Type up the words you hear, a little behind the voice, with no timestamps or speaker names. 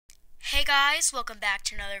Hey guys, welcome back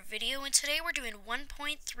to another video, and today we're doing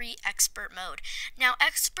 1.3 Expert Mode. Now,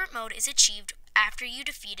 Expert Mode is achieved after you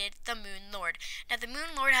defeated the Moon Lord. Now, the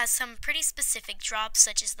Moon Lord has some pretty specific drops,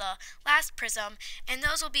 such as the last prism, and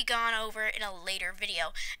those will be gone over in a later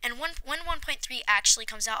video. And when 1.3 actually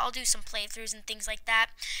comes out, I'll do some playthroughs and things like that.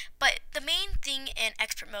 But the main thing in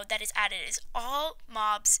Expert Mode that is added is all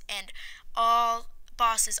mobs and all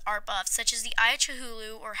bosses are buffed, such as the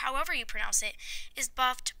Ayachahulu, or however you pronounce it, is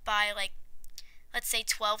buffed by, like, let's say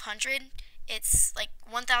 1200. It's like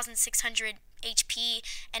 1600 HP,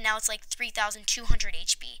 and now it's like 3200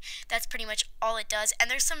 HP. That's pretty much all it does, and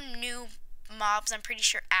there's some new mobs I'm pretty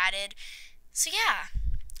sure added. So yeah,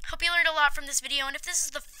 hope you learned a lot from this video, and if this is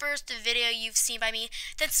the first video you've seen by me,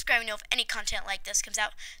 then subscribe to know if any content like this comes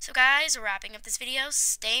out. So guys, wrapping up this video,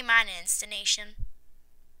 stay mining, Insta Nation.